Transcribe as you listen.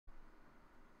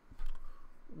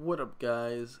What up,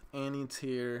 guys? Annie's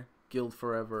here, Guild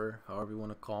Forever, however you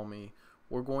want to call me.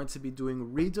 We're going to be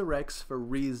doing redirects for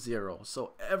ReZero.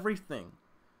 So everything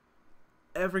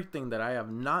that I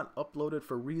have not uploaded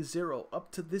for ReZero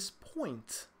up to this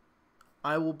point,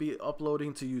 I will be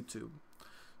uploading to YouTube.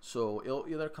 So it'll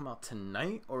either come out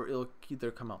tonight or it'll either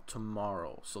come out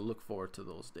tomorrow. So look forward to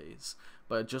those days.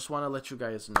 But I just want to let you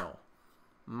guys know,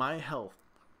 my health,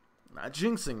 not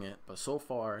jinxing it, but so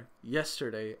far,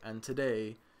 yesterday and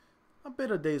today, a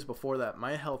bit of days before that,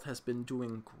 my health has been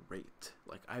doing great.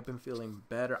 Like, I've been feeling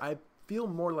better. I feel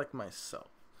more like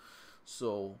myself.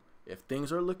 So if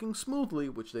things are looking smoothly,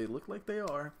 which they look like they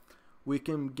are, we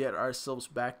can get ourselves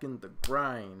back in the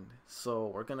grind. So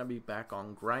we're gonna be back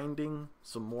on grinding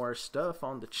some more stuff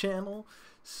on the channel.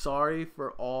 Sorry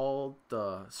for all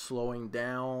the slowing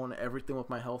down, everything with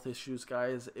my health issues,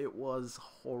 guys. It was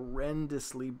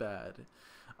horrendously bad.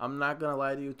 I'm not gonna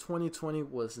lie to you, 2020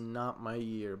 was not my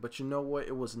year, but you know what,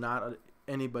 it was not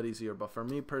anybody's year, but for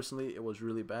me personally, it was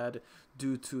really bad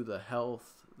due to the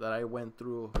health that I went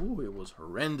through. Ooh, it was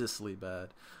horrendously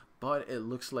bad. But it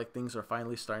looks like things are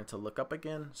finally starting to look up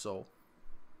again. So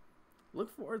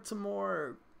look forward to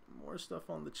more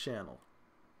stuff on the channel.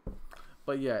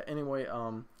 But yeah, anyway,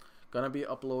 gonna be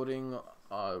uploading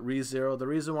ReZero. The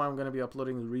reason why I'm gonna be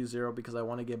uploading ReZero because I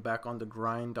want to get back on the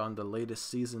grind on the latest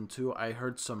season 2. I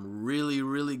heard some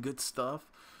really good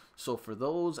stuff. So for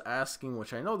those asking,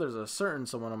 which I know there's a certain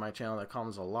someone on my channel that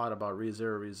comments a lot about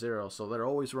ReZero, so they're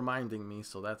always reminding me,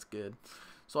 so that's good.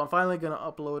 So I'm finally gonna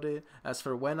upload it. As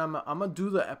for when I'm gonna do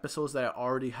the episodes that I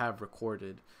already have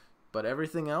recorded, but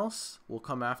everything else will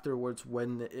come afterwards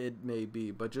when it may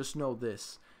be. But just know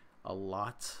this, a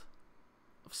lot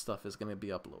of stuff is gonna be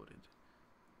uploaded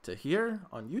to here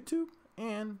on YouTube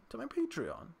and to my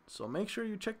Patreon. So make sure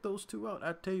you check those two out.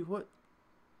 I tell you what,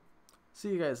 see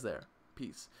you guys there.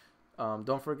 Peace.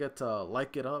 Don't forget to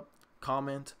like it up,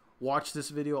 comment, watch this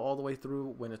video all the way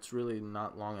through when it's really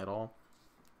not long at all.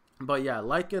 But yeah,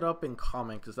 like it up and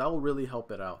comment because that will really help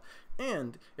it out.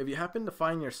 And if you happen to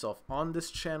find yourself on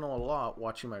this channel a lot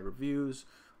watching my reviews,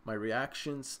 my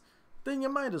reactions, then you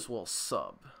might as well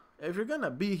sub. If you're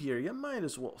gonna be here, you might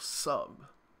as well sub.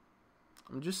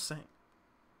 I'm just saying.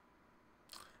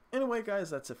 Anyway,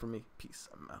 guys, that's it for me. Peace.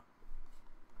 I'm out.